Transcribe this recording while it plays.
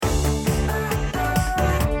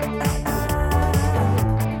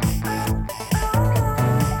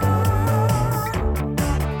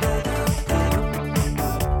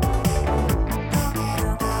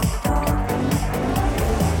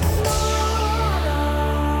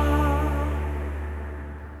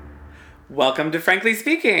Welcome to Frankly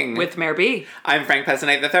Speaking. With Mayor B. I'm Frank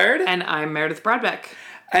Pesanite III. And I'm Meredith Broadbeck.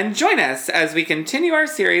 And join us as we continue our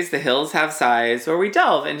series, The Hills Have Size, where we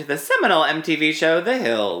delve into the seminal MTV show, The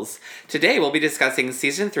Hills. Today we'll be discussing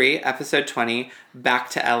Season 3, Episode 20, Back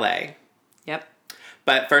to LA. Yep.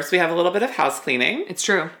 But first we have a little bit of house cleaning. It's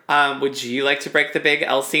true. Would you like to break the big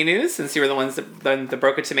LC news, since you were the ones that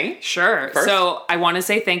broke it to me? Sure. First? So I want to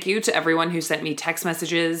say thank you to everyone who sent me text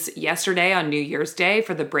messages yesterday on New Year's Day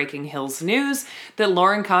for the Breaking Hills news that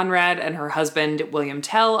Lauren Conrad and her husband, William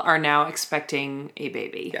Tell, are now expecting a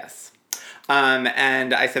baby. Yes.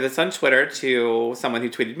 And I said this on Twitter to someone who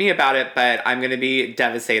tweeted me about it, but I'm going to be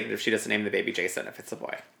devastated if she doesn't name the baby Jason if it's a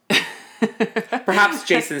boy. Perhaps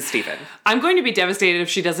Jason Stephen. I'm going to be devastated if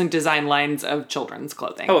she doesn't design lines of children's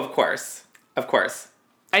clothing. Oh, of course. Of course.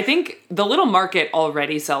 I think the little market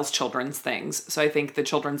already sells children's things, so I think the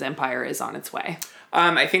children's empire is on its way.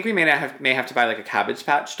 I think we may have to buy like a Cabbage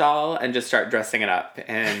Patch doll and just start dressing it up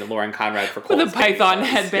in Lauren Conrad for Cole's with a python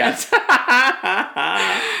headband.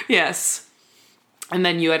 Yes. Yes. And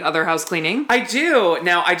then you had other house cleaning? I do.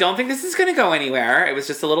 Now, I don't think this is going to go anywhere. It was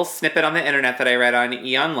just a little snippet on the internet that I read on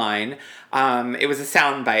eOnline. It was a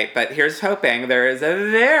soundbite, but here's hoping. There is a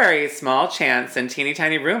very small chance and teeny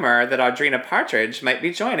tiny rumor that Audrina Partridge might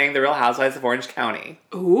be joining the Real Housewives of Orange County.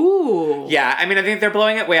 Ooh. Yeah, I mean, I think they're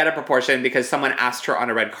blowing it way out of proportion because someone asked her on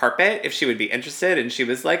a red carpet if she would be interested, and she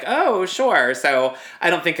was like, oh, sure. So I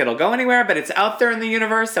don't think it'll go anywhere, but it's out there in the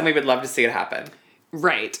universe, and we would love to see it happen.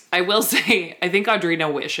 Right. I will say, I think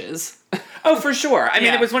Audrina wishes. Oh, for sure. I mean,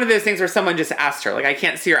 Yeah. it was one of those things where someone just asked her. Like, I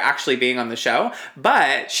can't see her actually being on the show,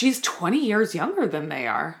 but... She's 20 years younger than they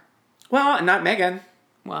are. Well, not Megan.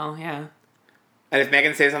 Well, yeah. And if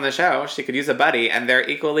Megan stays on the show, she could use a buddy, and they're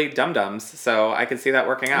equally dum-dums, so I could see that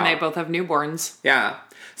working out. And they both have newborns. Yeah.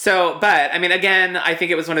 So, but, I mean, again, I think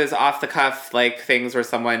it was one of those off-the-cuff, like, things where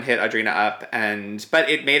someone hit Audrina up, but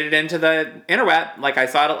it made it into the interweb. Like, I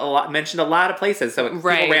saw it mentioned a lot of places, so people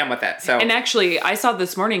ran with it. So, And actually, I saw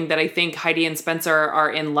this morning that I think Heidi and Spencer are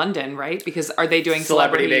in London, right? Because are they doing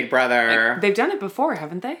Celebrity Big Brother. They've done it before,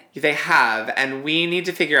 haven't they? They have, and we need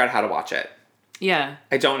to figure out how to watch it. Yeah.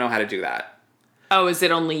 I don't know how to do that. Oh, is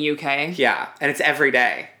it only UK? Yeah, and it's every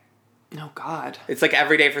day. Oh, God. It's like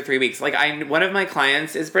every day for 3 weeks. Like one of my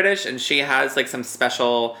clients is British, and she has like some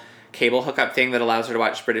special cable hookup thing that allows her to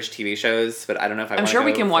watch British TV shows. But I don't know if I'm sure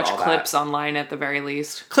we can watch clips online at the very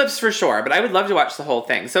least. Clips for sure, but I would love to watch the whole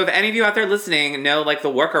thing. So if any of you out there listening know like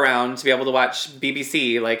the workaround to be able to watch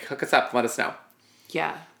BBC, like hook us up and let us know.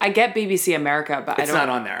 Yeah, I get BBC America, but it's not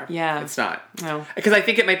on there. Yeah, it's not. No, because I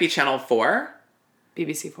think it might be Channel 4.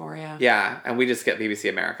 BBC 4, yeah. Yeah, and we just get BBC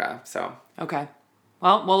America. So okay.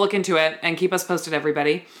 Well, we'll look into it and keep us posted,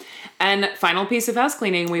 everybody. And final piece of house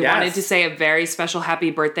cleaning, we wanted to say a very special happy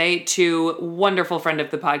birthday to wonderful friend of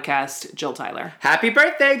the podcast, Jill Tyler. Happy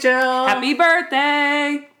birthday, Jill! Happy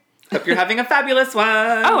birthday! Hope you're having a fabulous one.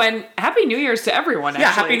 Oh, and Happy New Year's to everyone, actually.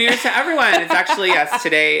 Yeah, Happy New Year's to everyone. It's actually, yes,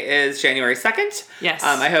 today is January 2nd. Yes.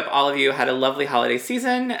 I hope all of you had a lovely holiday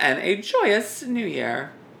season and a joyous new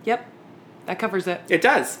year. Yep. That covers it. It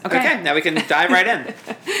does. Okay, now we can dive right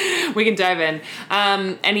in. We can dive in.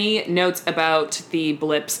 Any notes about the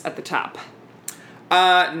blips at the top?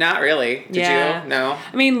 Not really. Did you? No.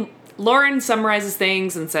 I mean, Lauren summarizes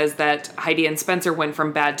things and says that Heidi and Spencer went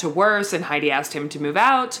from bad to worse, and Heidi asked him to move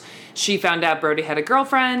out. She found out Brody had a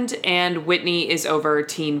girlfriend, and Whitney is over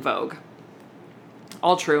Teen Vogue.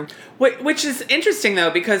 All true. Which is interesting, though,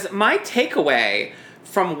 because my takeaway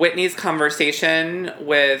from Whitney's conversation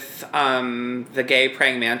with the gay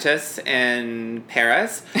praying mantis in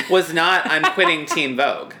Paris was not, I'm quitting Teen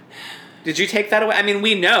Vogue. Did you take that away? I mean,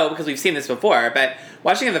 we know because we've seen this before, but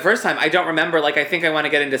watching it the first time, I don't remember, like, I think I want to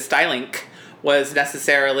get into styling was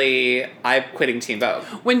necessarily, I'm quitting Teen Vogue.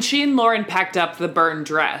 When she and Lauren packed up the burned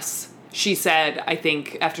dress, she said, I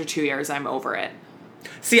think after 2 years, I'm over it.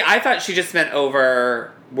 See, I thought she just meant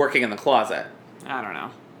over working in the closet. I don't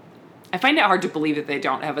know. I find it hard to believe that they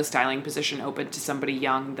don't have a styling position open to somebody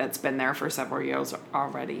young that's been there for several years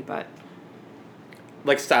already, but...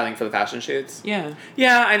 Like styling for the fashion shoots? Yeah.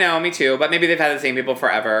 Yeah, I know, me too. But maybe they've had the same people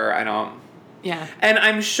forever. I don't... Yeah. And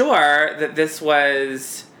I'm sure that this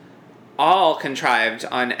was all contrived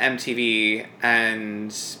on MTV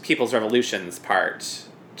and People's Revolution's part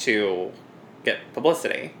to get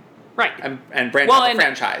publicity. Right. And branch out the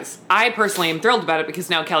franchise. I personally am thrilled about it because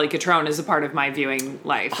now Kelly Catrone is a part of my viewing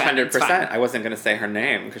life. 100%. I wasn't going to say her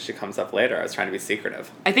name because she comes up later. I was trying to be secretive.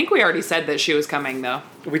 I think we already said that she was coming, though.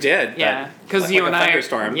 We did. Yeah. Because you and I...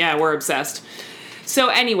 Thunderstorm. Yeah, we're obsessed. So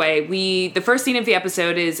anyway, the first scene of the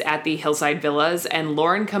episode is at the Hillside Villas, and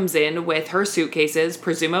Lauren comes in with her suitcases,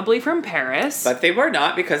 presumably from Paris. But they were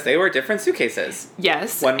not, because they were different suitcases.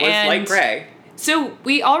 Yes. One was light gray. So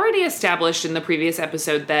we already established in the previous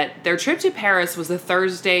episode that their trip to Paris was a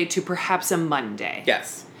Thursday to perhaps a Monday.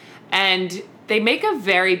 Yes. And they make a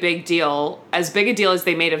very big deal, as big a deal as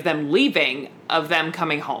they made of them leaving, of them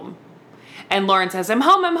coming home. And Lauren says, I'm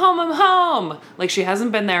home, I'm home, I'm home. Like she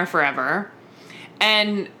hasn't been there forever.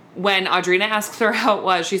 And when Audrina asks her how it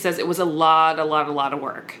was, she says it was a lot of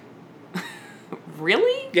work.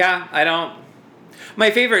 Really? Yeah, I don't.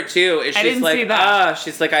 My favorite too is she's like,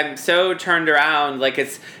 she's like, I'm so turned around, like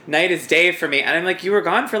it's night is day for me. And I'm like, you were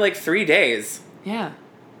gone for like 3 days. Yeah.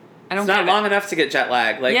 It's not long enough to get jet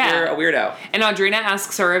lag. Like, you're a weirdo. And Audrina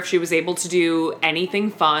asks her if she was able to do anything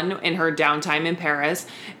fun in her downtime in Paris.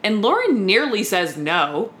 And Lauren nearly says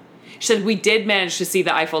no. She said, we did manage to see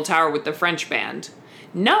the Eiffel Tower with the French band.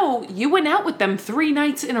 No, you went out with them 3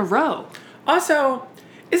 nights in a row. Also,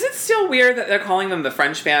 is it still weird that they're calling them the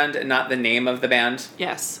French band and not the name of the band?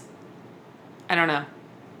 Yes. I don't know.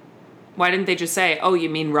 Why didn't they just say, oh, you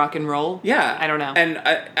mean rock and roll? Yeah. I don't know.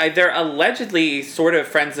 And they're allegedly sort of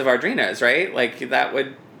friends of Audrina's, right? Like, that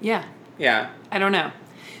would... Yeah. Yeah. I don't know.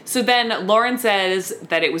 So then Lauren says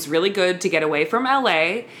that it was really good to get away from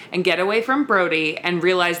LA and get away from Brody and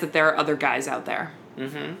realize that there are other guys out there.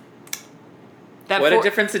 Mm-hmm. What a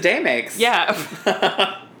difference a day makes.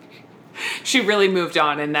 Yeah. She really moved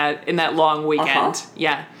on in that long weekend. Uh-huh.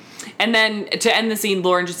 Yeah. And then to end the scene,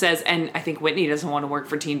 Lauren just says, and I think Whitney doesn't want to work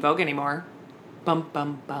for Teen Vogue anymore. Bum,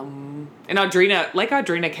 bum, bum. And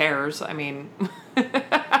Audrina cares. I mean,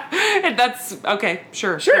 that's, okay,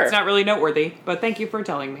 sure. It's not really noteworthy, but thank you for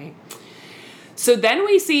telling me. So then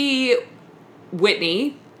we see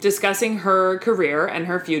Whitney discussing her career and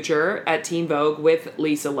her future at Teen Vogue with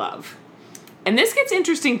Lisa Love. And this gets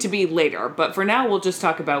interesting to be later, but for now we'll just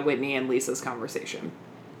talk about Whitney and Lisa's conversation.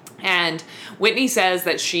 And Whitney says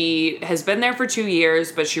that she has been there for 2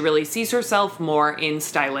 years, but she really sees herself more in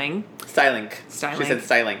styling. Styling. She said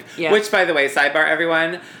styling. Yeah. Which, by the way, sidebar,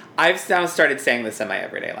 everyone, I've now started saying this in my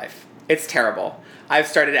everyday life. It's terrible. I've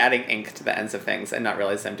started adding ink to the ends of things and not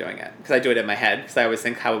realize I'm doing it. Because I do it in my head, because I always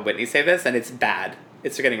think, how would Whitney say this? And it's bad.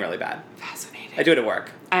 It's getting really bad. Fascinating. I do it at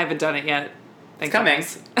work. I haven't done it yet. It's coming.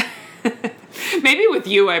 Maybe with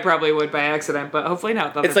you I probably would by accident, but hopefully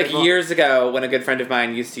not. It's like years ago when a good friend of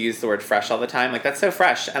mine used to use the word fresh all the time. Like, that's so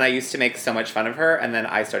fresh. And I used to make so much fun of her, and then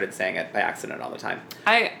I started saying it by accident all the time.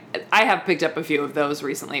 I have picked up a few of those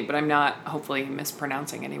recently, but I'm not hopefully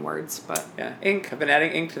mispronouncing any words. But yeah, ink. I've been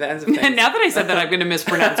adding ink to the ends of things. Now that I said that, I'm going to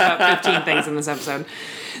mispronounce about 15 things in this episode.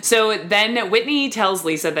 So then Whitney tells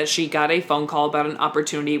Lisa that she got a phone call about an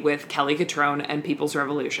opportunity with Kelly Cutrone and People's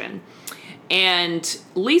Revolution. And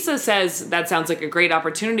Lisa says, that sounds like a great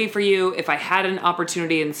opportunity for you. If I had an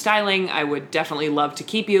opportunity in styling, I would definitely love to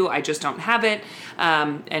keep you. I just don't have it.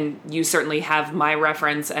 And you certainly have my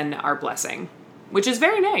reference and our blessing, which is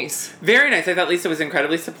very nice. Very nice. I thought Lisa was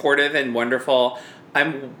incredibly supportive and wonderful.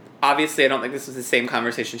 Obviously, I don't think this was the same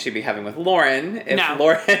conversation she'd be having with Lauren if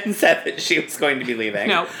Lauren said that she was going to be leaving.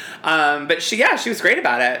 No. But she was great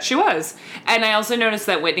about it. She was. And I also noticed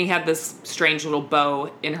that Whitney had this strange little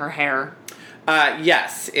bow in her hair.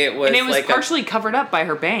 Yes, it was. And it was like partially covered up by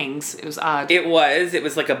her bangs. It was odd. It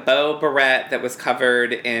was like a bow barrette that was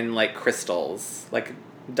covered in like crystals, like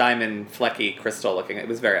diamond flecky crystal looking. It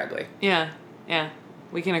was very ugly. Yeah,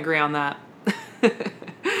 we can agree on that.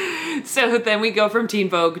 So then we go from Teen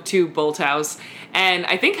Vogue to Bolthouse, and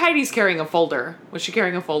I think Heidi's carrying a folder. Was she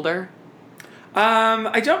carrying a folder?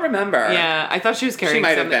 I don't remember. Yeah, I thought she was carrying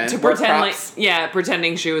something. She might have been. To pretend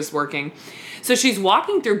pretending she was working. So she's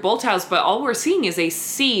walking through Bolthouse, but all we're seeing is a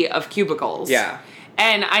sea of cubicles. Yeah.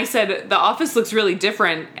 And I said, the office looks really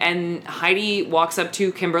different. And Heidi walks up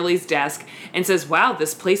to Kimberly's desk and says, wow,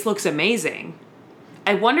 this place looks amazing.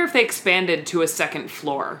 I wonder if they expanded to a second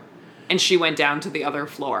floor. And she went down to the other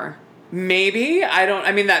floor. Maybe.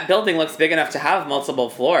 That building looks big enough to have multiple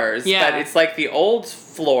floors. Yeah. But it's like the old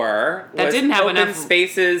floor that didn't have open enough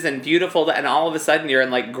spaces and beautiful, and all of a sudden you're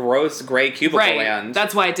in like gross gray cubicle land.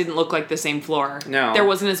 That's why it didn't look like the same floor. No. There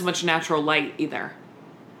wasn't as much natural light either.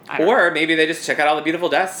 Or maybe they just took out all the beautiful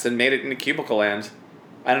desks and made it into cubicle land.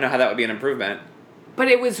 I don't know how that would be an improvement. But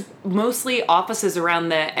it was mostly offices around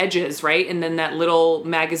the edges, right? And then that little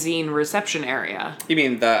magazine reception area. You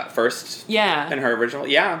mean the first? Yeah. In her original?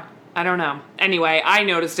 Yeah. I don't know. Anyway, I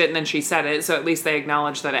noticed it and then she said it, so at least they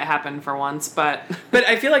acknowledged that it happened for once, but... But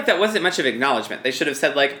I feel like that wasn't much of acknowledgement. They should have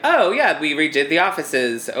said like, oh yeah, we redid the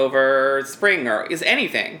offices over spring or is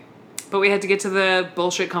anything. But we had to get to the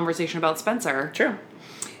bullshit conversation about Spencer. True.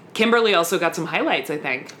 Kimberly also got some highlights, I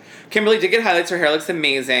think. Kimberly did get highlights. Her hair looks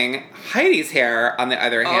amazing. Heidi's hair, on the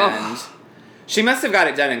other hand, she must have got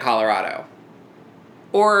it done in Colorado.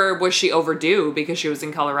 Or was she overdue because she was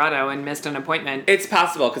in Colorado and missed an appointment? It's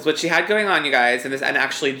possible, because what she had going on, you guys, and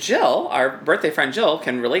actually Jill, our birthday friend Jill,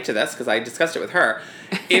 can relate to this because I discussed it with her.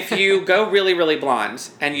 If you go really, really blonde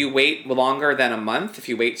and you wait longer than a month, if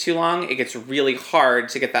you wait too long, it gets really hard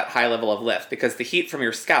to get that high level of lift because the heat from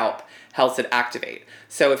your scalp helps it activate.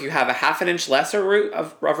 So if you have a half an inch less of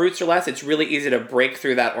roots or less, it's really easy to break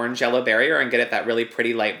through that orange-yellow barrier and get it that really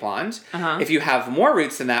pretty light blonde. If you have more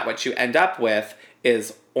roots than that, what you end up with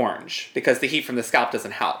is orange because the heat from the scalp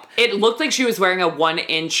doesn't help. It looked like she was wearing a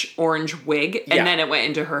 1-inch orange wig and then it went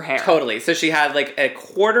into her hair. Totally. So she had like a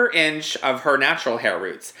 1/4 inch of her natural hair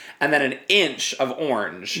roots and then an inch of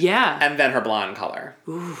orange. Yeah. And then her blonde color.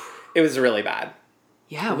 Ooh. It was really bad.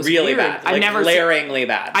 Yeah, it was really weird. bad. Like glaringly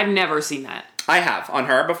bad. I've never seen that. I have. On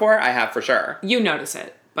her before, I have for sure. You notice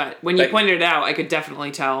it. But when you pointed it out, I could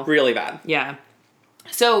definitely tell. Really bad. Yeah.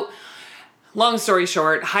 So, long story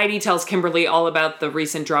short, Heidi tells Kimberly all about the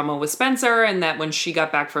recent drama with Spencer and that when she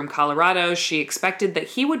got back from Colorado, she expected that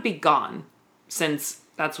he would be gone since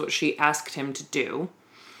that's what she asked him to do.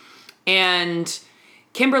 And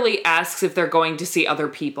Kimberly asks if they're going to see other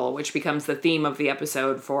people, which becomes the theme of the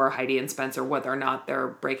episode for Heidi and Spencer, whether or not they're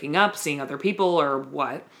breaking up, seeing other people, or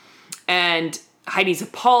what. And Heidi's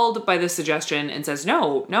appalled by this suggestion and says,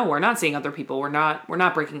 no, we're not seeing other people. We're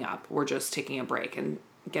not breaking up. We're just taking a break and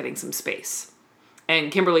getting some space.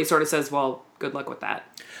 And Kimberly sort of says, well, good luck with that.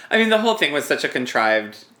 I mean, the whole thing was such a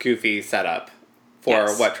contrived, goofy setup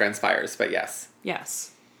for what transpires, but yes.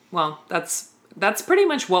 Yes. Well, that's pretty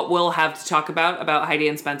much what we'll have to talk about Heidi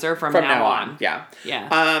and Spencer from now on. Yeah. Yeah.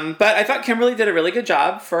 But I thought Kimberly did a really good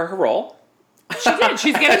job for her role. She did.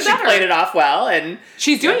 She's getting better. She played it off well, and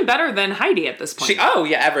she's doing better than Heidi at this point.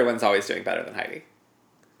 Everyone's always doing better than Heidi.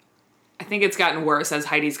 I think it's gotten worse as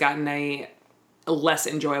Heidi's gotten a less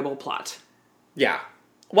enjoyable plot. Yeah.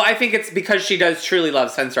 Well, I think it's because she does truly love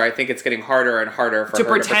Spencer. I think it's getting harder and harder for her to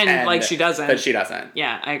pretend like she doesn't. That she doesn't.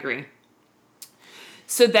 Yeah, I agree.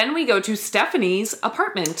 So then we go to Stephanie's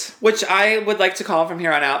apartment. Which I would like to call from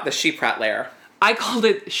here on out the She-Pratt lair. I called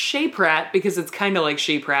it Shea Pratt because it's kind of like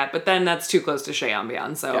She Pratt, but then that's too close to Shea on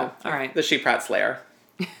Beyond, so all right. The She-Pratt's lair.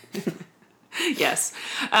 Yes.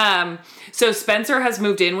 So Spencer has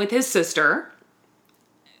moved in with his sister.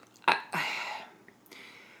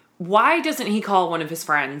 Why doesn't he call one of his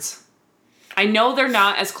friends? I know they're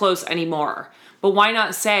not as close anymore, but why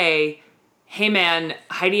not say, hey man,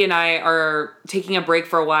 Heidi and I are taking a break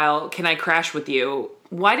for a while. Can I crash with you?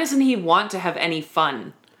 Why doesn't he want to have any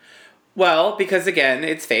fun? Well, because again,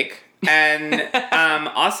 it's fake. And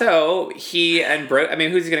also, he and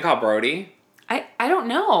who's he going to call Brody? I don't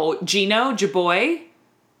know. Gino, Jaboy,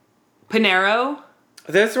 Panero.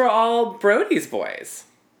 Those were all Brody's boys.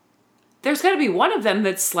 There's got to be one of them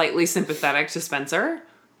that's slightly sympathetic to Spencer.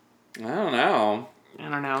 I don't know.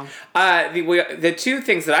 The two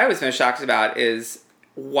things that I was most shocked about is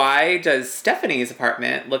why does Stephanie's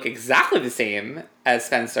apartment look exactly the same as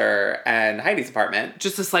Spencer and Heidi's apartment?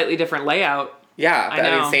 Just a slightly different layout. Yeah, I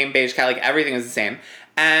mean, same beige cat, like everything is the same.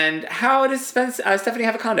 And how does Stephanie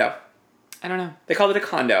have a condo? I don't know. They called it a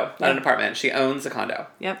condo, not an apartment. She owns a condo.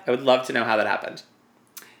 Yep. I would love to know how that happened.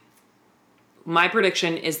 My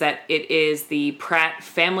prediction is that it is the Pratt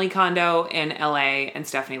family condo in LA and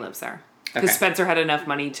Stephanie lives there. Because Spencer had enough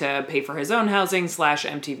money to pay for his own housing /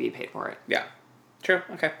 MTV paid for it. Yeah. True.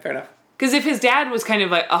 Okay. Fair enough. Because if his dad was kind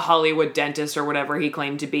of like a Hollywood dentist or whatever he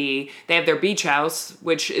claimed to be, they have their beach house,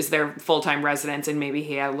 which is their full-time residence, and maybe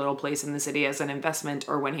he had a little place in the city as an investment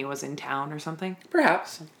or when he was in town or something.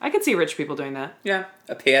 Perhaps. I could see rich people doing that. Yeah.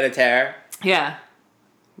 A pied-à-terre. Yeah.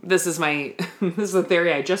 This is a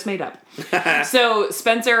theory I just made up. So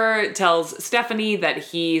Spencer tells Stephanie that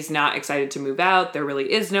he's not excited to move out. There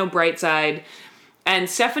really is no bright side. And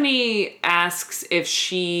Stephanie asks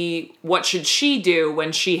what should she do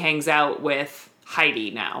when she hangs out with Heidi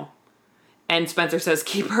now? And Spencer says,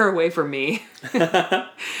 keep her away from me.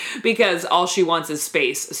 Because all she wants is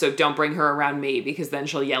space. So don't bring her around me because then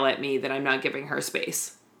she'll yell at me that I'm not giving her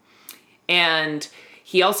space. And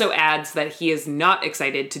he also adds that he is not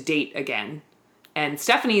excited to date again. And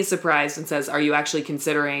Stephanie is surprised and says, are you actually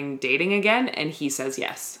considering dating again? And he says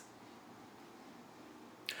yes.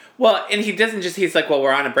 Well, and he's like, well,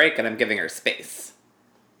 we're on a break and I'm giving her space.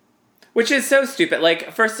 Which is so stupid.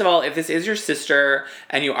 Like, first of all, if this is your sister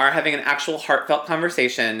and you are having an actual heartfelt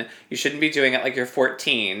conversation, you shouldn't be doing it like you're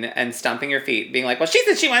 14 and stomping your feet, being like, well, she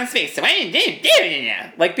said she wants me, so I didn't do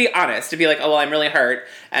it. Like, be honest. To be like, oh, well, I'm really hurt.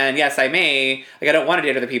 And yes, I may. Like, I don't want to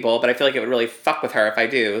date other people, but I feel like it would really fuck with her if I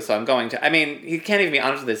do, so I'm going to. I mean, he can't even be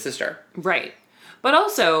honest with his sister. Right. But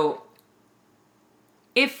also,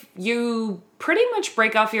 if you pretty much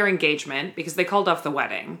break off your engagement, because they called off the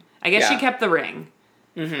wedding, I guess she kept the ring.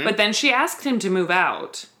 Mm-hmm. But then she asked him to move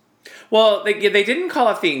out. Well, they didn't call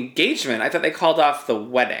off the engagement. I thought they called off the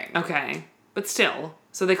wedding. Okay. But still.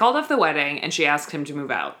 So they called off the wedding, and she asked him to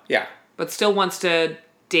move out. Yeah. But still wants to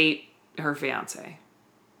date her fiancé.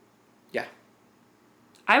 Yeah.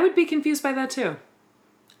 I would be confused by that, too.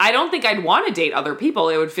 I don't think I'd want to date other people.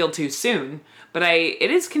 It would feel too soon. But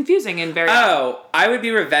it is confusing and very... Oh, I would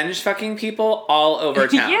be revenge fucking people all over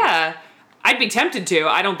town. Yeah. I'd be tempted to.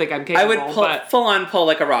 I don't think I'm capable. I would full on pull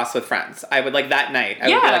like a Ross with friends. I would like that night. I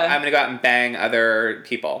would be like, I'm going to go out and bang other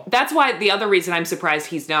people. That's why the other reason I'm surprised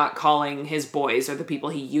he's not calling his boys or the people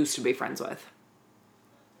he used to be friends with.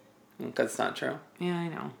 That's not true. Yeah, I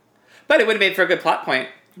know. But it would have made for a good plot point.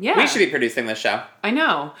 Yeah. We should be producing this show. I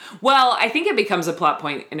know. Well, I think it becomes a plot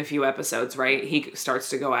point in a few episodes, right? He starts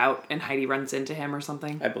to go out and Heidi runs into him or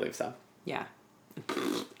something. I believe so. Yeah.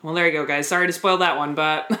 Well, there you go, guys. Sorry to spoil that one,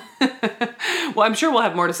 but... well, I'm sure we'll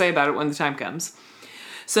have more to say about it when the time comes.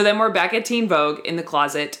 So then we're back at Teen Vogue in the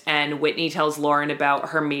closet, and Whitney tells Lauren about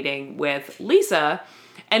her meeting with Lisa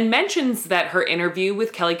and mentions that her interview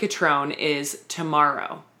with Kelly Cutrone is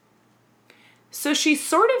tomorrow. So she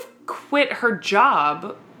sort of quit her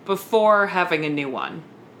job before having a new one.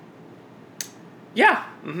 Yeah.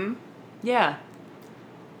 Mm-hmm. Yeah.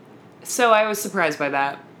 So I was surprised by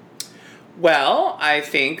that. Well, I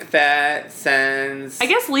think that since... I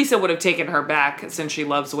guess Lisa would have taken her back since she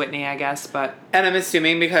loves Whitney, I guess, but... And I'm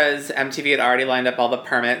assuming because MTV had already lined up all the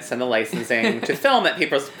permits and the licensing to film at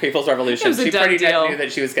People's Revolution, she pretty much knew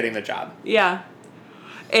that she was getting the job. Yeah.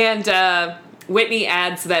 And Whitney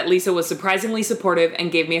adds that Lisa was surprisingly supportive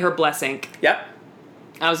and gave me her blessing. Yep.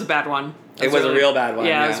 That was a bad one. It was a real bad one.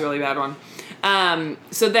 Yeah, it was a really bad one.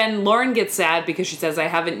 So then Lauren gets sad because she says, I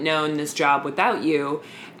haven't known this job without you.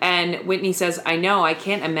 And Whitney says, I know, I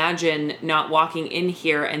can't imagine not walking in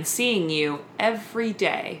here and seeing you every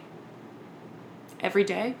day. Every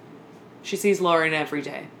day? She sees Lauren every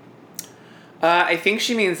day. I think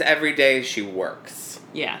she means every day she works.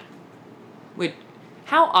 Yeah.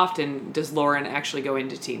 How often does Lauren actually go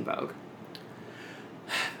into Teen Vogue?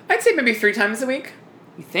 I'd say maybe 3 times a week.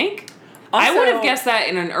 You think? Also, I would have guessed that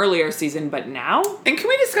in an earlier season, but now? And can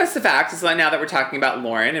we discuss the fact, now that we're talking about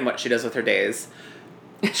Lauren and what she does with her days,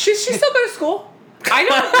 she still go to school?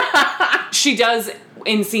 I don't. She does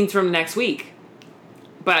in scenes from next week.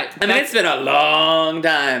 But I mean, it's been a long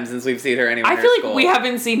time since we've seen her anywhere. I feel like we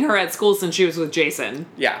haven't seen her at school since she was with Jason.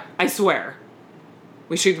 Yeah. I swear.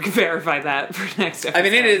 We should verify that for next episode. I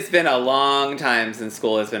mean, it has been a long time since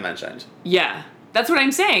school has been mentioned. Yeah. That's what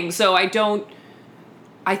I'm saying. So I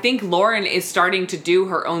think Lauren is starting to do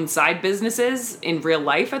her own side businesses in real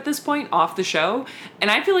life at this point, off the show.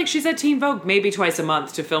 And I feel like she's at Teen Vogue maybe twice a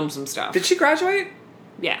month to film some stuff. Did she graduate?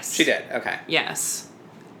 Yes. She did, okay. Yes.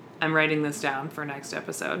 I'm writing this down for next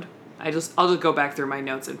episode. I'll just go back through my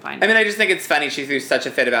notes and find it. I mean, I just think it's funny she threw such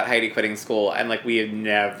a fit about Heidi quitting school, and, we have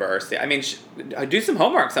never seen... I mean, do some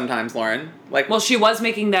homework sometimes, Lauren. Well, she was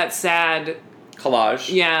making that sad...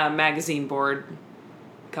 collage. Yeah, magazine board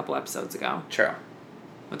a couple episodes ago. True.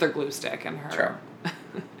 With her glue stick and her... True.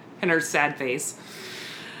 and her sad face.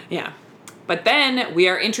 Yeah. But then we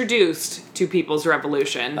are introduced to People's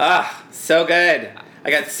Revolution. Ah, so good. I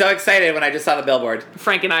got so excited when I just saw the billboard.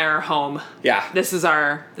 Frank and I are home. Yeah. This is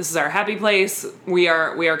our happy place. We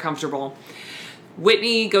are comfortable.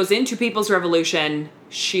 Whitney goes into People's Revolution.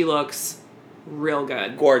 She looks real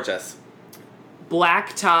good. Gorgeous.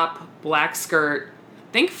 Black top, black skirt.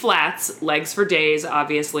 Think flats, legs for days,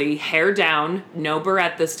 obviously. Hair down, no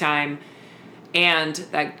barrette this time. And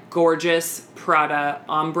that gorgeous Prada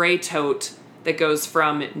ombre tote that goes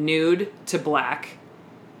from nude to black.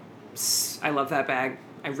 I love that bag.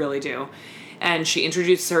 I really do. And she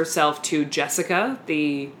introduces herself to Jessica,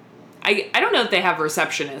 I don't know if they have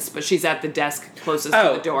receptionists, but she's at the desk closest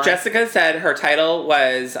to the door. Jessica said her title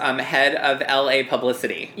was head of LA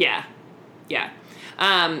publicity. Yeah. Yeah.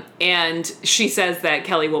 And she says that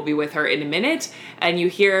Kelly will be with her in a minute, and you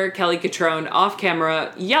hear Kelly Cutrone off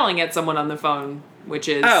camera yelling at someone on the phone, which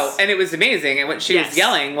is... Oh, and it was amazing. And what she was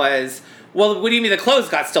yelling was... Well, what do you mean the clothes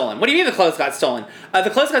got stolen? What do you mean the clothes got stolen? The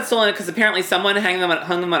clothes got stolen because apparently someone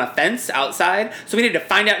hung them on a fence outside, so we needed to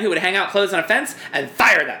find out who would hang out clothes on a fence and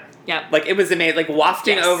fire them. Yep. Like, it was amazing. Like,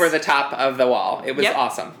 wafting Yes. over the top of the wall. It was Yep.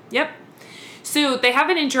 awesome. Yep. So they have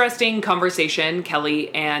an interesting conversation,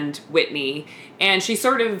 Kelly and Whitney, and she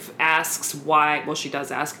sort of asks why, well, she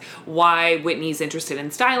does ask why Whitney's interested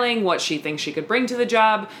in styling, what she thinks she could bring to the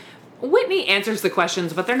job. Whitney answers the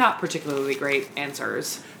questions, but they're not particularly great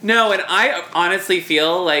answers. No, and I honestly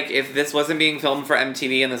feel like if this wasn't being filmed for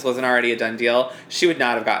MTV and this wasn't already a done deal, she would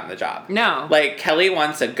not have gotten the job. No. Like, Kelly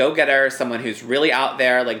wants a go-getter, someone who's really out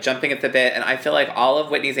there, like, jumping at the bit, and I feel like all of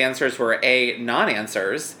Whitney's answers were A,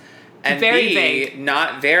 non-answers, and Very B, vague.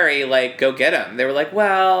 not very, like, go get him. They were like,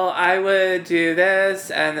 well, I would do this,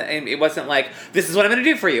 and it wasn't like, this is what I'm going to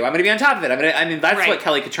do for you. I'm going to be on top of it. I mean, that's Right. what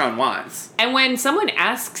Kelly Cutrone wants. And when someone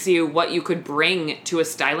asks you what you could bring to a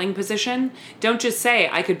styling position, don't just say,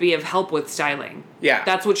 I could be of help with styling. Yeah.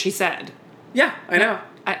 That's what she said. Yeah, I know.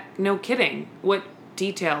 No kidding. What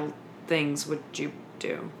detailed things would you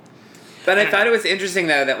do? But I thought it was interesting,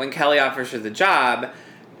 though, that when Kelly offers her the job,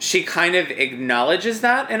 she kind of acknowledges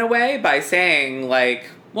that in a way by saying, like,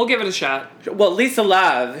 We'll give it a shot. well, Lisa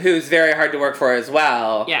Love, who's very hard to work for as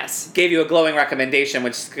well, Yes. gave you a glowing recommendation,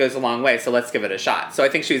 which goes a long way, so let's give it a shot. So I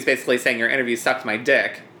think she was basically saying your interview sucked my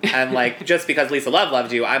dick, and, like, just because Lisa Love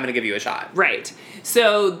loved you, I'm going to give you a shot. Right.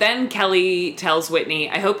 So then Kelly tells Whitney,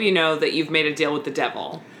 I hope you know that you've made a deal with the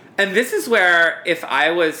devil. And this is where, if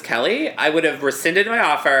I was Kelly, I would have rescinded my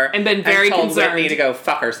offer And been very told concerned. Whitney to go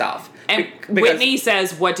fuck herself. And Because- Whitney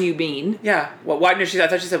says, what do you mean? Yeah. Well, why did she? I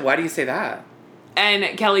thought she said, why do you say that?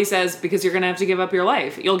 And Kelly says, because you're going to have to give up your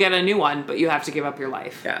life. You'll get a new one, but you have to give up your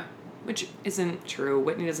life. Yeah. Which isn't true.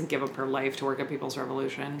 Whitney doesn't give up her life to work at People's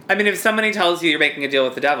Revolution. I mean, if somebody tells you you're making a deal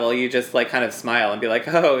with the devil, you just, like, kind of smile and be like,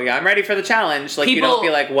 oh, yeah, I'm ready for the challenge. Like, you don't People- be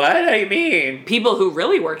like, what do you mean? People who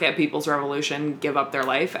really work at People's Revolution give up their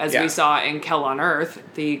life, as Yeah. we saw in Kel on Earth,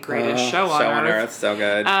 the greatest show on Earth. So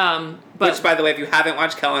good. But Which, by the way, if you haven't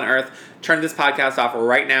watched Kel on Earth, turn this podcast off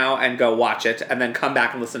right now and go watch it, and then come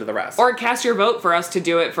back and listen to the rest. or cast your vote for us to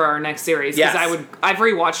do it for our next series. Because Yes. I've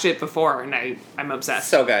rewatched it before, and I'm obsessed.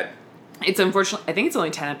 So good. It's unfortunate. I think it's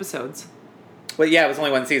only 10 episodes. Well, yeah, it was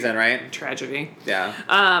only one season, right? Tragedy. Yeah.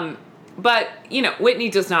 But, you know, Whitney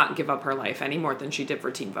does not give up her life any more than she did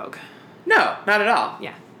for Teen Vogue. No, not at all.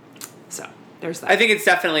 Yeah. So, there's that. I think it's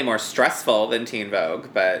definitely more stressful than Teen Vogue,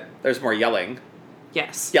 but there's more yelling.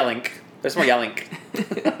 Yes. Yelling. There's more yelling.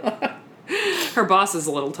 Her boss is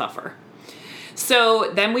a little tougher.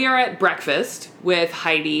 So, then we are at breakfast with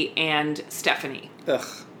Heidi and Stephanie. Ugh.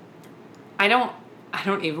 I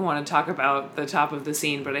don't even want to talk about the top of the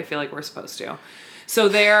scene, but I feel like we're supposed to. So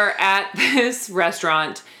they're at this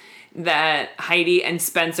restaurant that Heidi and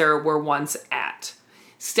Spencer were once at.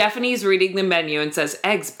 Stephanie's reading the menu and says,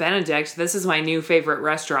 Eggs Benedict, this is my new favorite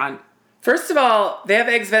restaurant. First of all, they have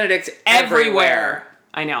Eggs Benedict everywhere.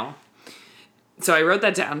 I know. So I wrote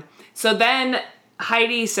that down. So then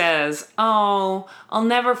Heidi says, oh, I'll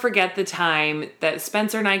never forget the time that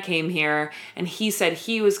Spencer and I came here and he said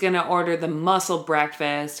he was going to order the mussel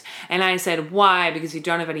breakfast. And I said, why? Because you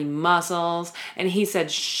don't have any mussels. And he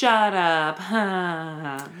said, shut up.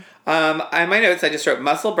 Huh. On my notes, I just wrote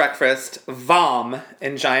mussel breakfast, vom,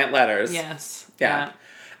 in giant letters. Yes. Yeah.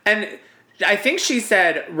 And I think she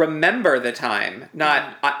said, remember the time,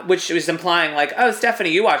 not, which was implying like, oh,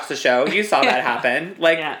 Stephanie, you watched the show. You saw that happen.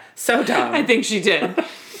 Like, Yeah. so dumb. I think she did.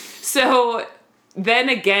 So then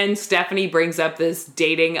again, Stephanie brings up this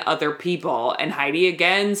dating other people, and Heidi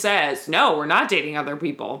again says, no, we're not dating other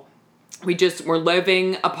people. We're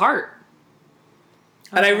living apart.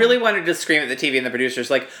 And I really wanted to scream at the TV and the producers,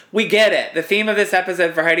 like, we get it. The theme of this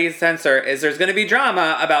episode for Heidi Spencer is there's going to be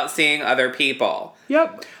drama about seeing other people.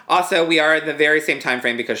 Yep. Also, we are in the very same time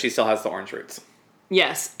frame because she still has the orange roots.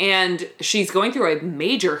 Yes, and she's going through a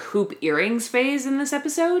major hoop earrings phase in this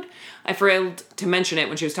episode. I failed to mention it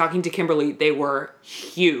when she was talking to Kimberly. They were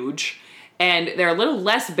huge. And they're a little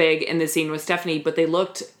less big in the scene with Stephanie, but they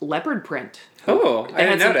looked leopard print. Oh, I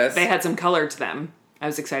didn't notice. They had some color to them. I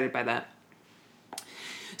was excited by that.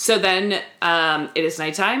 So then it is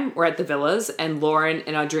nighttime. We're at the villas, and Lauren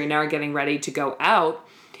and Audrina are getting ready to go out.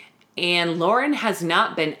 And Lauren has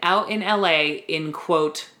not been out in LA in,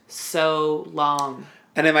 quote, so long.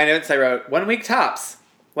 And in my notes, I wrote, 1 week tops.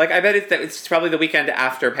 Like, I bet it's probably the weekend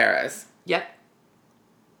after Paris. Yep.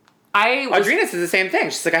 Audrina says the same thing.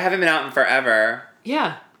 She's like, I haven't been out in forever.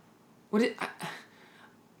 Yeah.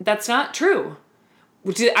 That's not true.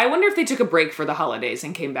 I wonder if they took a break for the holidays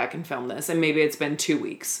and came back and filmed this, and maybe it's been 2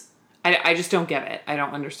 weeks. I just don't get it. I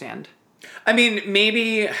don't understand. I mean,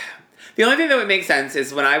 maybe... The only thing that would make sense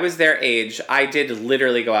is when I was their age, I did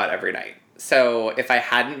literally go out every night. So if I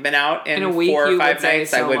hadn't been out in a week, 4 or you 5 would say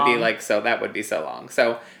nights, I so would be long. like, so that would be so long.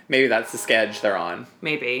 So maybe that's the sketch they're on.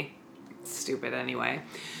 Maybe. Stupid anyway.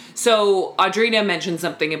 So Audrina mentioned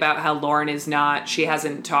something about how Lauren she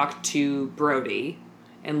hasn't talked to Brody.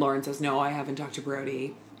 And Lauren says, no, I haven't talked to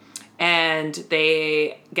Brody. And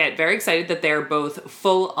they get very excited that they're both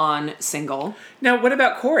full on single. Now, what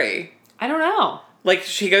about Corey? I don't know. Like,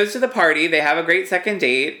 she goes to the party, they have a great second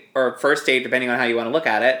date, or first date, depending on how you want to look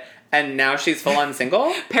at it, and now she's full on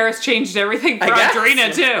single? Paris changed everything for I guess.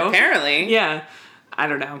 Audrina, too. Apparently. Yeah. I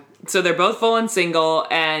don't know. So they're both full and single,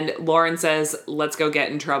 and Lauren says, let's go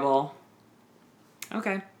get in trouble.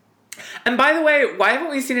 Okay. And by the way, why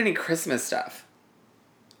haven't we seen any Christmas stuff?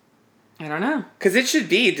 I don't know. Because it should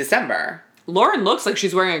be December. Lauren looks like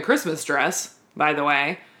she's wearing a Christmas dress, by the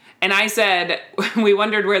way. And I said, we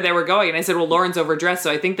wondered where they were going. And I said, well, Lauren's overdressed,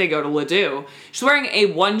 so I think they go to Ledoux. She's wearing a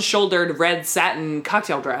one-shouldered red satin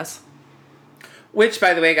cocktail dress. Which,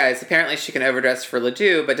 by the way, guys, apparently she can overdress for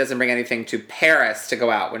Ledoux, but doesn't bring anything to Paris to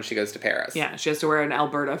go out when she goes to Paris. Yeah, she has to wear an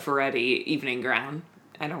Alberta Ferretti evening gown.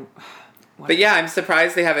 I don't... But yeah, I'm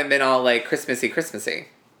surprised they haven't been all, like, Christmassy.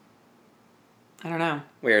 I don't know.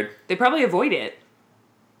 Weird. They probably avoid it.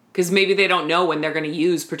 Because maybe they don't know when they're going to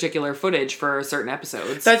use particular footage for certain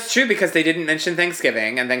episodes. That's true, because they didn't mention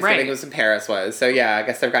Thanksgiving, and Thanksgiving was when Paris was. So yeah, I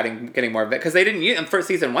guess they're getting more... Because they didn't use... In first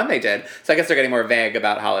season 1 they did. So I guess they're getting more vague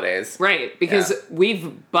about holidays. Right, because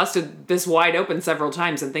we've busted this wide open several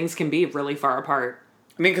times, and things can be really far apart.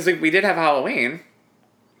 I mean, because we did have Halloween.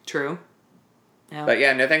 True. Yeah. But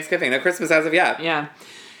yeah, no Thanksgiving. No Christmas as of yet. Yeah.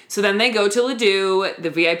 So then they go to Ledoux, the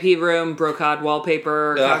VIP room, brocade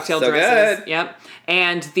wallpaper, cocktail so dresses. good. Yep.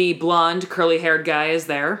 And the blonde, curly-haired guy is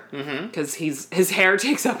there. Because his hair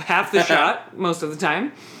takes up half the shot most of the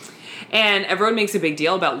time. And everyone makes a big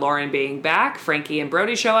deal about Lauren being back. Frankie and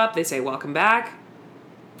Brody show up. They say, welcome back.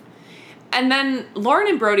 And then Lauren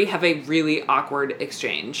and Brody have a really awkward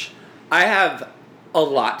exchange. I have a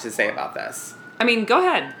lot to say about this. I mean, go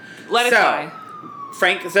ahead. Let it fly.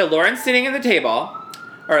 So Lauren's sitting at the table,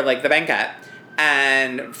 or like the banquet,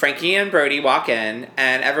 and Frankie and Brody walk in,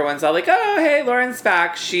 and everyone's all like, oh, hey, Lauren's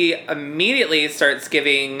back. She immediately starts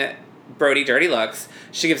giving Brody dirty looks.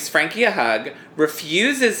 She gives Frankie a hug,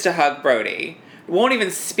 refuses to hug Brody, won't even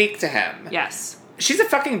speak to him. Yes. She's a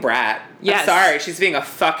fucking brat. Yes. I'm sorry, she's being a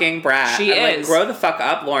fucking brat. She Like, is. grow the fuck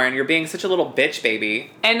up, Lauren. You're being such a little bitch, baby.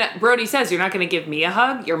 And Brody says, you're not going to give me a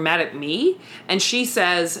hug? You're mad at me? And she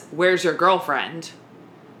says, where's your girlfriend?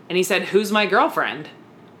 And he said, who's my girlfriend?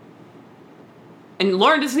 And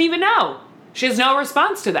Lauren doesn't even know. She has no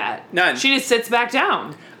response to that. None. She just sits back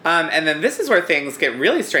down. And then this is where things get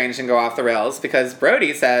really strange and go off the rails, because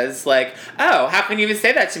Brody says, like, oh, how can you even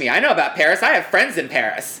say that to me? I know about Paris. I have friends in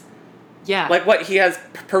Paris. Yeah. Like, what, he has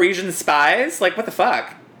Parisian spies? Like, what the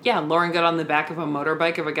fuck? Yeah, Lauren got on the back of a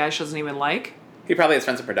motorbike of a guy she doesn't even like. He probably has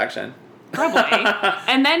friends in production. Probably.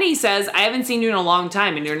 And then he says, I haven't seen you in a long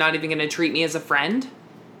time, and you're not even going to treat me as a friend?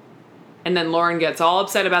 And then Lauren gets all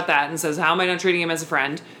upset about that and says, how am I not treating him as a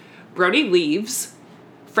friend? Brody leaves.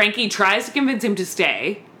 Frankie tries to convince him to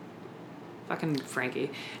stay. Fucking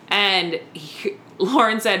Frankie. And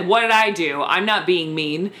Lauren said, what did I do? I'm not being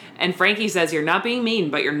mean. And Frankie says, you're not being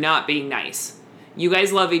mean, but you're not being nice. You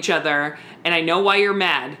guys love each other, and I know why you're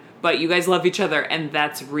mad, but you guys love each other, and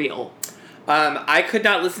that's real. I could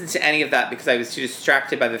not listen to any of that because I was too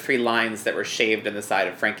distracted by the 3 lines that were shaved in the side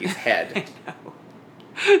of Frankie's head. I know.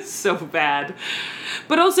 So bad.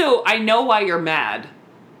 But also, I know why you're mad.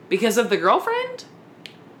 Because of the girlfriend?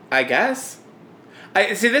 I guess.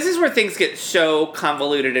 See, this is where things get so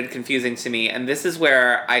convoluted and confusing to me, and this is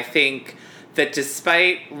where I think that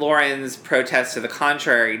despite Lauren's protest to the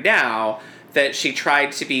contrary now, that she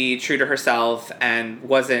tried to be true to herself and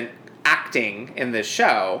wasn't acting in this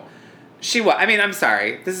show, I mean, I'm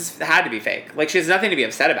sorry, had to be fake. Like, she has nothing to be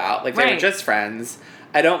upset about. Like, they were just friends.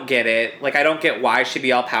 I don't get it. Like, I don't get why she'd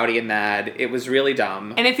be all pouty and mad. It was really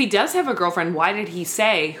dumb. And if he does have a girlfriend, why did he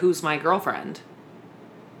say, who's my girlfriend?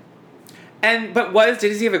 But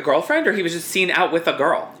did he have a girlfriend, or he was just seen out with a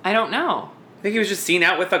girl? I don't know. I think he was just seen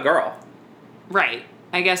out with a girl. Right.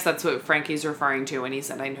 I guess that's what Frankie's referring to when he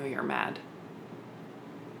said, I know you're mad.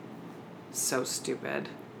 So stupid.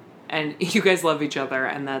 And you guys love each other,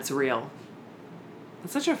 and that's real.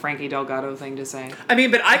 That's such a Frankie Delgado thing to say. I mean,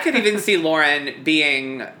 but I could even see Lauren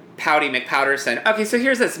being pouty McPowderson. Okay, so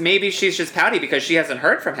here's this. Maybe she's just pouty because she hasn't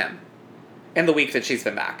heard from him in the week that she's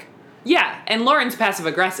been back. Yeah, and Lauren's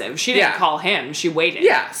passive-aggressive. She didn't call him. She waited.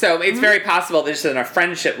 Yeah, so it's very possible that just on a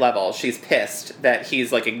friendship level, she's pissed that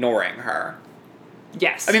he's, like, ignoring her.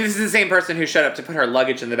 Yes. I mean, this is the same person who showed up to put her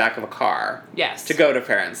luggage in the back of a car. Yes. To go to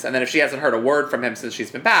Paris. And then if she hasn't heard a word from him since she's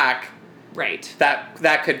been back, Right.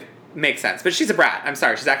 That could make sense. But she's a brat. I'm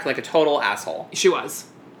sorry. She's acting like a total asshole. She was.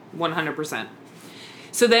 100%.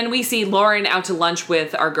 So then we see Lauren out to lunch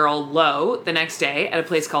with our girl Lo the next day at a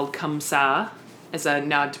place called Comme Ça, as a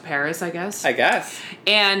nod to Paris, I guess. I guess.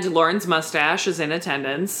 And Lauren's mustache is in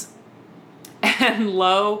attendance. And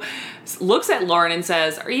Lo looks at Lauren and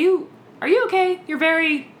says, Are you okay? You're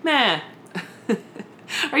very meh.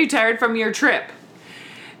 Are you tired from your trip?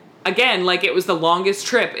 Again, like it was the longest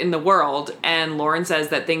trip in the world, and Lauren says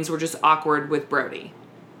that things were just awkward with Brody.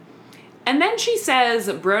 And then she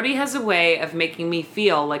says, Brody has a way of making me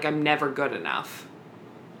feel like I'm never good enough.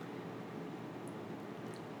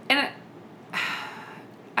 And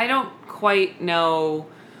I don't quite know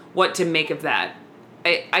what to make of that.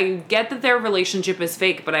 I get that their relationship is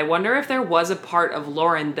fake, but I wonder if there was a part of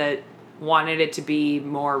Lauren that wanted it to be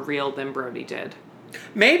more real than Brody did.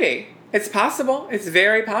 Maybe. It's possible. It's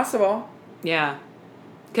very possible. Yeah.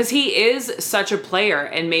 Because he is such a player,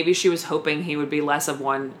 and maybe she was hoping he would be less of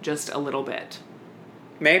one just a little bit.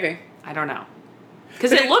 Maybe. I don't know.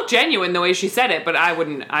 Because it looked genuine the way she said it, but I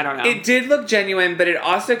don't know. It did look genuine, but it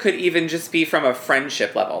also could even just be from a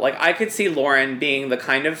friendship level. Like, I could see Lauren being the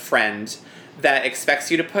kind of friend that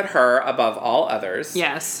expects you to put her above all others.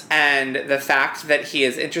 Yes. And the fact that he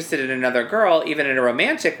is interested in another girl, even in a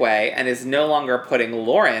romantic way, and is no longer putting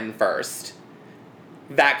Lauren first,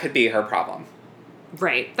 that could be her problem.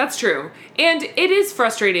 Right, that's true. And it is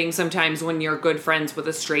frustrating sometimes when you're good friends with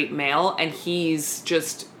a straight male and he's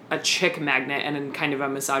just a chick magnet and kind of a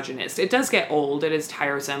misogynist. It does get old, it is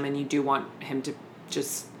tiresome, and you do want him to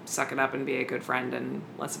just suck it up and be a good friend and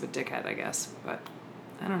less of a dickhead, I guess. But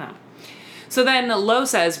I don't know. So then Lo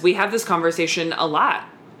says, we have this conversation a lot.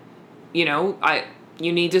 You know,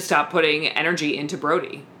 you need to stop putting energy into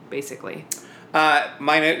Brody, basically.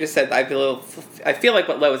 My note just said, I feel like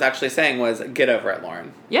what Lo was actually saying was, get over it,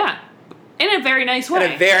 Lauren. Yeah. In a very nice way.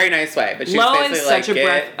 In a very nice way. But she Lo was basically is such a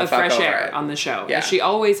breath of fresh air it. on the show. Yeah. And she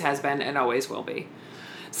always has been and always will be.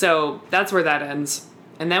 So that's where that ends.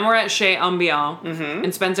 And then we're at Chez Ambiant. Mm-hmm.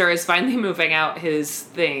 And Spencer is finally moving out his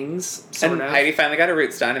things, sort of. Heidi finally got her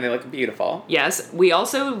roots done, and they look beautiful. Yes. We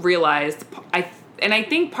also realized, I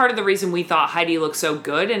think part of the reason we thought Heidi looked so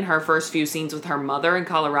good in her first few scenes with her mother in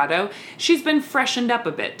Colorado, she's been freshened up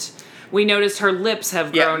a bit. We noticed her lips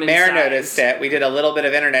have grown in size. Mare noticed it. We did a little bit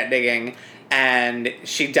of internet digging, and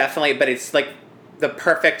she definitely, but it's like the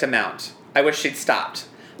perfect amount. I wish she'd stopped.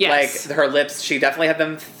 Yes. Like, her lips, she definitely had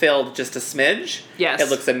them filled just a smidge. Yes. It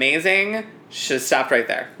looks amazing. She should have stopped right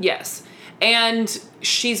there. Yes. And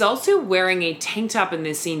she's also wearing a tank top in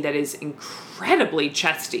this scene that is incredibly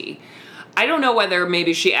chesty. I don't know whether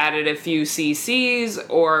maybe she added a few cc's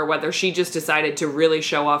or whether she just decided to really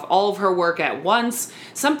show off all of her work at once.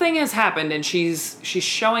 Something has happened, and she's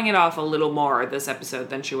showing it off a little more this episode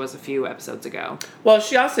than she was a few episodes ago. Well,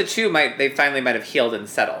 she also, too, they finally might have healed and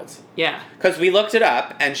settled. Yeah. Because we looked it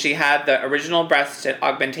up, and she had the original breast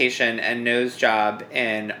augmentation and nose job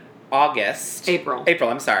in April,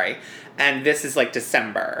 I'm sorry. And this is, like,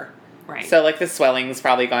 December. Right. So, like, the swelling's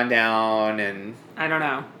probably gone down, and... I don't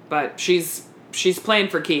know. But she's playing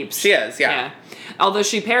for keeps. She is, yeah. Although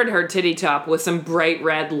she paired her titty top with some bright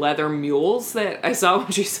red leather mules that I saw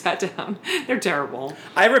when she sat down. They're terrible.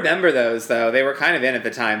 I remember those, though. They were kind of in at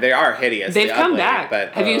the time. They are hideous. They've come back.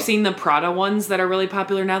 But, have you seen the Prada ones that are really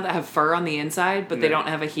popular now that have fur on the inside, but they don't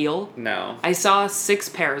have a heel? No. I saw 6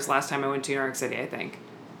 pairs last time I went to New York City, I think.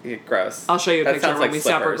 Yeah, gross. I'll show you a picture when we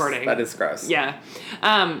stop slippers. recording. That is gross. Yeah.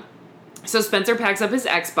 So Spencer packs up his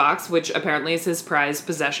Xbox, which apparently is his prized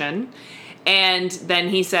possession. And then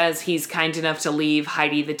he says he's kind enough to leave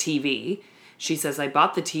Heidi the TV. She says, I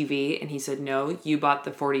bought the TV. And he said, no, you bought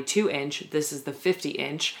the 42-inch. This is the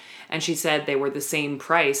 50-inch. And she said they were the same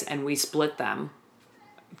price and we split them.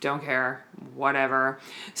 Don't care. Whatever.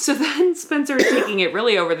 So then Spencer is taking it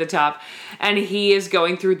really over the top. And he is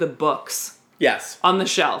going through the books. Yes. On the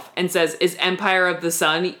shelf. And says, is Empire of the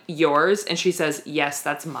Sun yours? And she says, yes,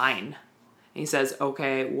 that's mine. He says,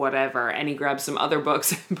 okay, whatever. And he grabs some other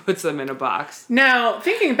books and puts them in a box. Now,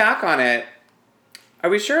 thinking back on it, are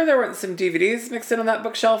we sure there weren't some DVDs mixed in on that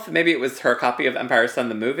bookshelf? Maybe it was her copy of Empire Sun,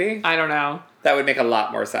 the movie? I don't know. That would make a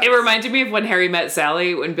lot more sense. It reminded me of when Harry Met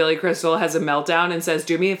Sally, when Billy Crystal has a meltdown and says,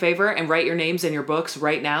 do me a favor and write your names in your books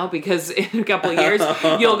right now, because in a couple of years,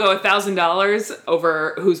 you'll go $1,000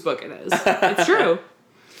 over whose book it is. It's true.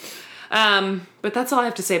 But that's all I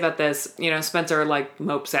have to say about this. You know, Spencer,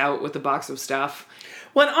 mopes out with a box of stuff.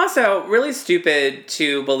 Well, and also, really stupid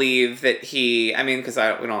to believe that because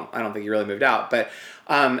I don't think he really moved out, but,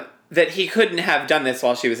 that he couldn't have done this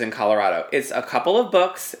while she was in Colorado. It's a couple of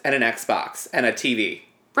books and an Xbox and a TV.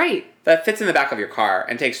 Right. That fits in the back of your car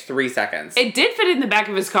and takes 3 seconds. It did fit in the back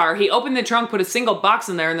of his car. He opened the trunk, put a single box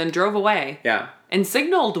in there, and then drove away. Yeah. And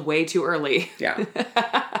signaled way too early. Yeah.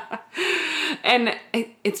 And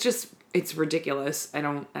it's ridiculous. I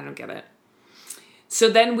don't get it. So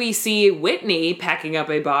then we see Whitney packing up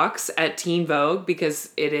a box at Teen Vogue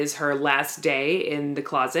because it is her last day in the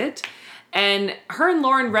closet. And her and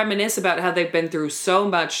Lauren reminisce about how they've been through so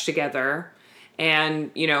much together. And,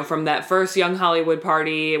 you know, from that first Young Hollywood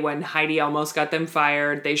party when Heidi almost got them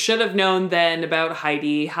fired, they should have known then about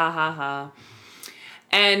Heidi. Ha ha ha.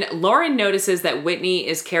 And Lauren notices that Whitney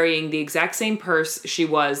is carrying the exact same purse she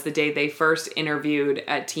was the day they first interviewed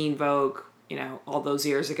at Teen Vogue, you know, all those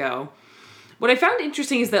years ago. What I found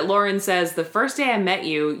interesting is that Lauren says, the first day I met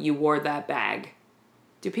you, you wore that bag.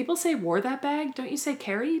 Do people say wore that bag? Don't you say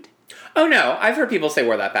carried? Oh, no. I've heard people say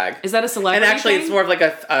wore that bag. Is that a celebrity And actually, thing? it's more of like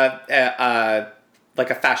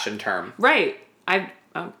a fashion term. Right. I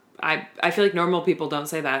feel like normal people don't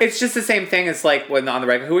say that. It's just the same thing as like when on the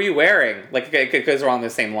regular, who are you wearing? Like it goes along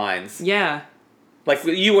the same lines. Yeah. Like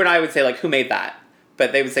you and I would say like, who made that?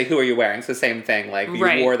 But they would say, who are you wearing? It's the same thing. Like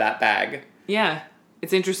you wore that bag. Yeah.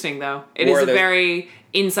 It's interesting though. It is a very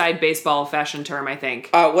inside baseball fashion term, I think.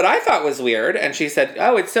 What I thought was weird, and she said,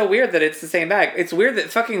 oh, it's so weird that it's the same bag. It's weird that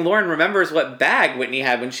fucking Lauren remembers what bag Whitney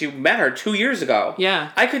had when she met her 2 years ago. Yeah.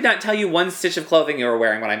 I could not tell you one stitch of clothing you were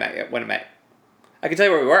wearing when I met you. I could tell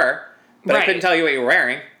you where we were, but I couldn't tell you what you were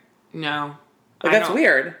wearing. No. Like, that's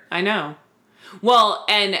weird. I know. Well,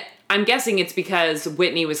 and I'm guessing it's because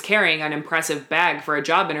Whitney was carrying an impressive bag for a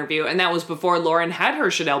job interview, and that was before Lauren had her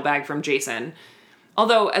Chanel bag from Jason.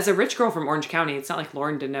 Although, as a rich girl from Orange County, it's not like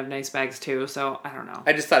Lauren didn't have nice bags too, so I don't know.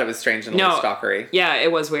 I just thought it was strange and a little stalkery. Yeah,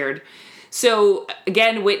 it was weird. So,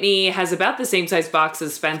 again, Whitney has about the same size box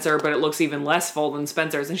as Spencer, but it looks even less full than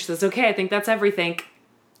Spencer's, and she says, okay, I think that's everything.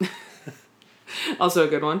 Also a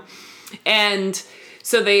good one. And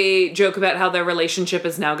so they joke about how their relationship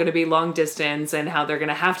is now going to be long distance and how they're going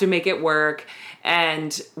to have to make it work.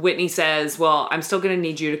 And Whitney says, well, I'm still going to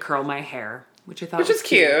need you to curl my hair. Which I thought was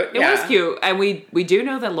cute. It was cute. And we do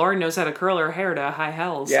know that Lauren knows how to curl her hair to high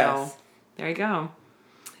hell. Yes. So there you go.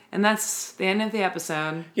 And that's the end of the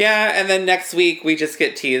episode. Yeah, and then next week we just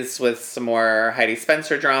get teased with some more Heidi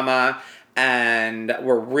Spencer drama. And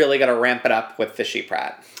we're really going to ramp it up with the Sheep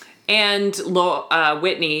Rat. And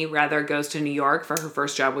Whitney, goes to New York for her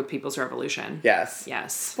first job with People's Revolution. Yes.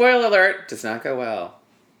 Yes. Spoiler alert, does not go well.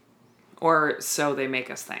 Or so they make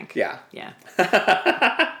us think. Yeah. Yeah.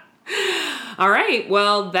 All right.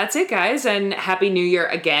 Well, that's it, guys. And Happy New Year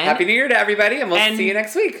again. Happy New Year to everybody, and we'll see you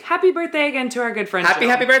next week. Happy birthday again to our good friend Jill.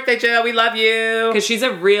 Happy birthday, Jill. We love you. Because she's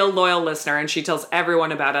a real loyal listener, and she tells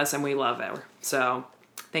everyone about us, and we love her. So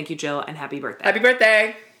thank you, Jill, and happy birthday. Happy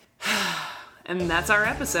birthday. And that's our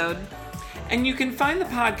episode. And you can find the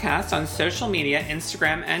podcast on social media,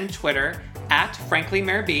 Instagram and Twitter, at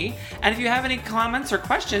FranklyMareB. And if you have any comments or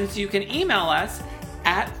questions, you can email us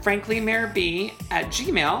at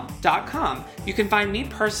franklymareb@gmail.com. You can find me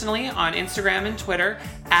personally on Instagram and Twitter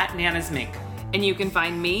at NanasMink. And you can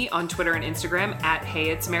find me on Twitter and Instagram at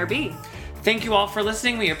HeyIt'sMareB. Thank you all for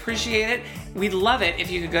listening. We appreciate it. We'd love it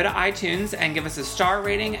if you could go to iTunes and give us a star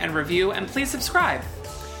rating and review, and please subscribe.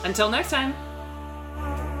 Until next time.